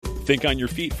Think on your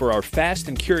feet for our Fast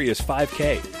and Curious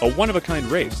 5K, a one-of-a-kind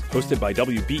race hosted by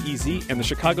WBEZ and the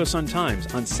Chicago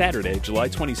Sun-Times on Saturday, July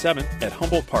 27th at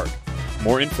Humboldt Park.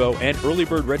 More info and early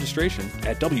bird registration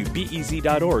at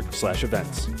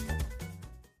wbez.org/events.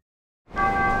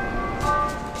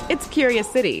 It's Curious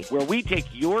City, where we take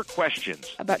your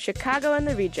questions about Chicago and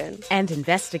the region and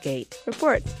investigate,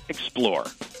 report, explore.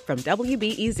 From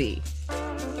WBEZ.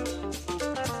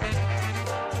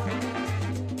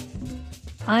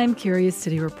 I'm Curious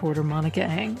City reporter Monica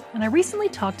Eng, and I recently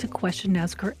talked to question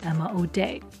asker Emma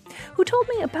O'Day, who told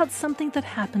me about something that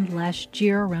happened last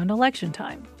year around election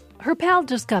time. Her pal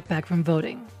just got back from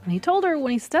voting, and he told her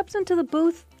when he steps into the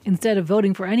booth, instead of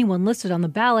voting for anyone listed on the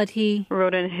ballot, he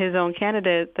wrote in his own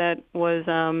candidate that was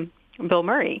Bill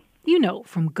Murray. You know,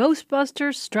 from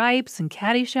Ghostbusters, Stripes, and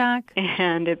Caddyshack.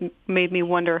 And it made me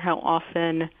wonder how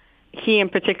often he in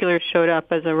particular showed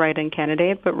up as a write-in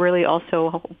candidate, but really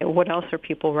also what else are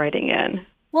people writing in?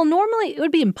 Well, normally it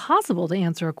would be impossible to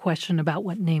answer a question about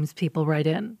what names people write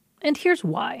in. And here's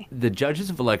why. The judges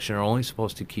of election are only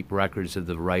supposed to keep records of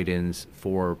the write-ins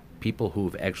for people who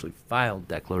have actually filed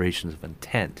declarations of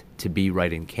intent to be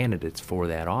write-in candidates for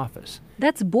that office.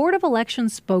 That's Board of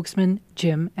Elections spokesman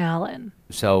Jim Allen.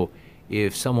 So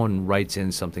if someone writes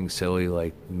in something silly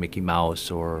like Mickey Mouse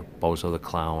or Bozo the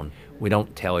Clown, we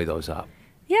don't tally those up.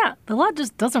 Yeah, the law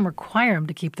just doesn't require him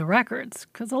to keep the records,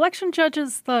 because election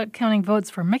judges thought counting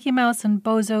votes for Mickey Mouse and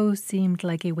Bozo seemed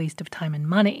like a waste of time and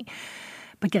money.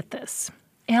 But get this.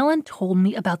 Allen told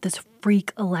me about this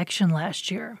freak election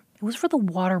last year. It was for the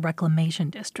Water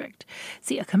Reclamation District.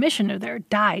 See, a commissioner there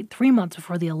died 3 months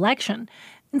before the election,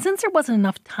 and since there wasn't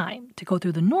enough time to go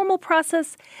through the normal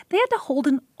process, they had to hold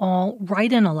an all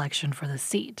write-in election for the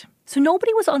seat. So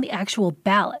nobody was on the actual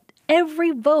ballot. Every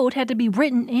vote had to be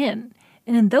written in.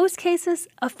 And in those cases,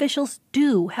 officials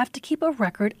do have to keep a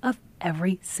record of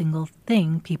every single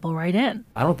thing people write in.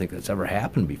 I don't think that's ever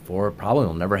happened before. It probably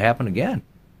will never happen again.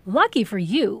 Lucky for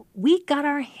you, we got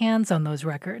our hands on those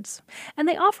records. And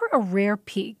they offer a rare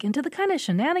peek into the kind of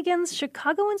shenanigans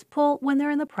Chicagoans pull when they're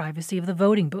in the privacy of the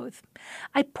voting booth.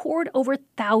 I pored over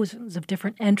thousands of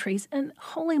different entries, and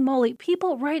holy moly,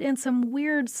 people write in some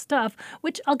weird stuff,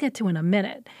 which I'll get to in a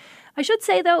minute. I should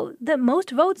say, though, that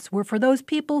most votes were for those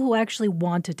people who actually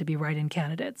wanted to be write-in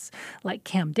candidates, like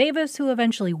Cam Davis, who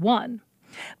eventually won.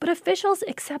 But officials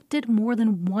accepted more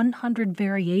than 100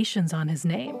 variations on his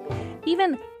name,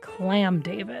 even Clam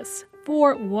Davis,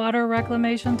 for Water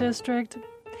Reclamation District.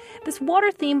 This water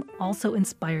theme also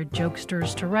inspired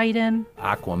jokesters to write in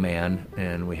Aquaman,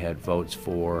 and we had votes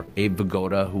for Abe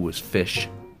Vigoda, who was Fish.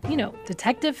 You know,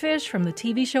 Detective Fish from the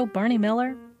TV show Barney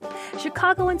Miller.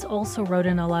 Chicagoans also wrote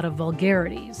in a lot of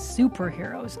vulgarities,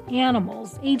 superheroes,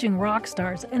 animals, aging rock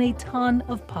stars, and a ton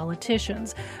of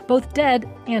politicians, both dead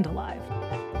and alive.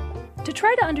 To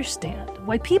try to understand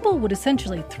why people would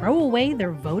essentially throw away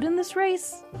their vote in this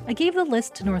race, I gave the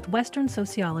list to Northwestern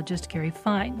sociologist Gary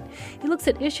Fine. He looks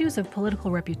at issues of political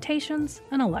reputations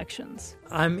and elections.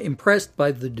 I'm impressed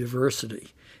by the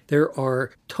diversity. There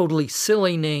are totally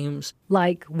silly names.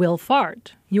 Like Will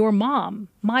Fart, Your Mom,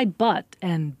 My Butt,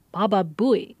 and Baba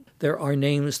Booey. There are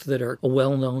names that are a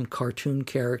well-known cartoon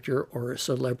character or a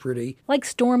celebrity. Like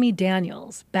Stormy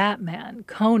Daniels, Batman,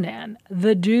 Conan,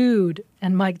 The Dude,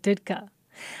 and Mike Ditka.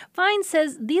 Fine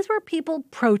says these were people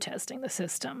protesting the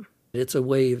system. It's a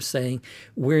way of saying,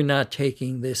 we're not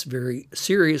taking this very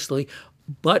seriously,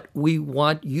 but we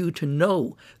want you to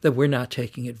know that we're not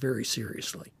taking it very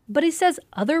seriously. But he says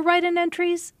other write-in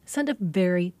entries send a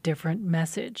very different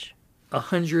message.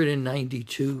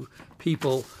 192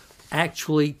 people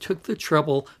actually took the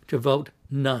trouble to vote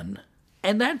none.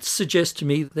 And that suggests to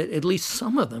me that at least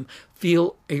some of them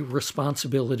feel a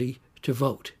responsibility to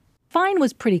vote. Fine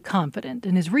was pretty confident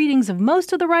in his readings of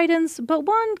most of the write-ins, but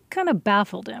one kind of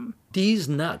baffled him. D's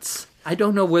Nuts. I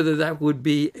don't know whether that would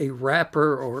be a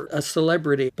rapper or a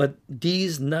celebrity, but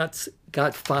D's Nuts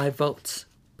got 5 votes.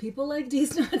 People like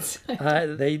D's Nuts.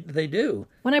 They do.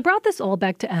 When I brought this all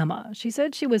back to Emma, she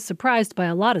said she was surprised by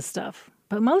a lot of stuff,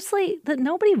 but mostly that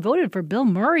nobody voted for Bill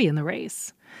Murray in the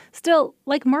race. Still,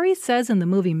 like Murray says in the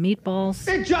movie Meatballs,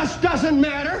 it just doesn't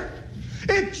matter.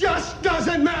 It just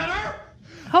doesn't matter.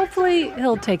 Hopefully,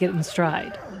 he'll take it in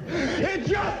stride. It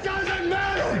just doesn't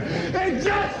matter. It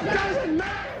just doesn't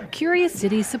matter. Curious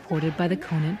City is supported by the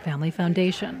Conant Family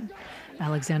Foundation.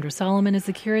 Alexandra Solomon is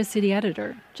the Curious City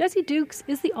editor. Jesse Dukes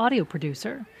is the audio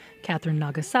producer. Catherine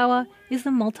Nagasawa is the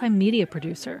multimedia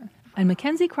producer. And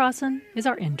Mackenzie Crossan is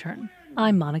our intern.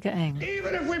 I'm Monica Eng.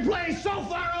 Even if we play so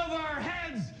far over our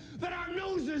heads that our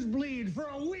noses bleed for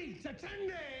a week to 10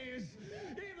 days,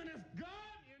 even if God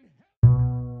in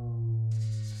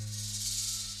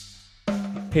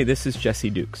Hey, this is Jesse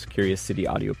Dukes, Curious City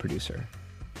audio producer.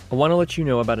 I want to let you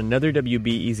know about another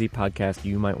WBEZ podcast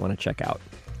you might want to check out.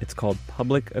 It's called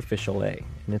Public Official A,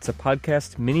 and it's a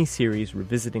podcast mini-series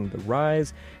revisiting the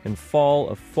rise and fall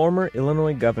of former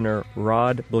Illinois Governor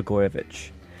Rod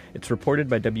Blagojevich. It's reported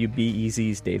by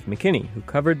WBEZ's Dave McKinney, who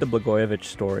covered the Blagojevich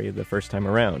story the first time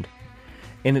around.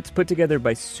 And it's put together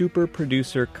by super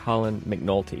producer Colin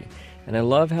McNulty. And I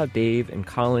love how Dave and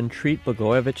Colin treat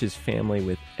Blagojevich's family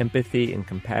with empathy and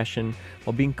compassion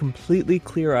while being completely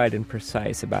clear-eyed and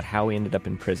precise about how he ended up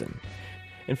in prison.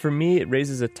 And for me, it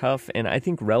raises a tough and I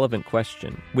think relevant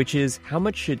question, which is how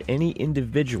much should any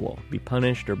individual be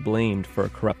punished or blamed for a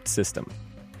corrupt system?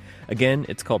 Again,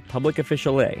 it's called Public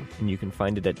Official A, and you can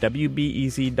find it at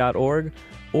WBEZ.org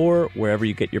or wherever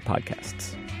you get your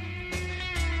podcasts.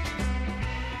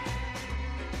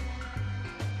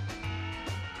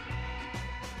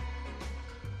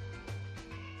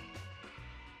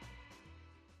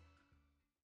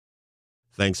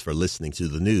 Thanks for listening to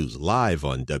the news live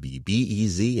on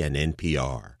WBEZ and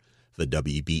NPR. The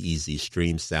WBEZ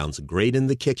stream sounds great in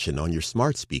the kitchen on your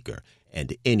smart speaker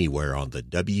and anywhere on the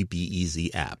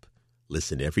WBEZ app.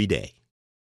 Listen every day.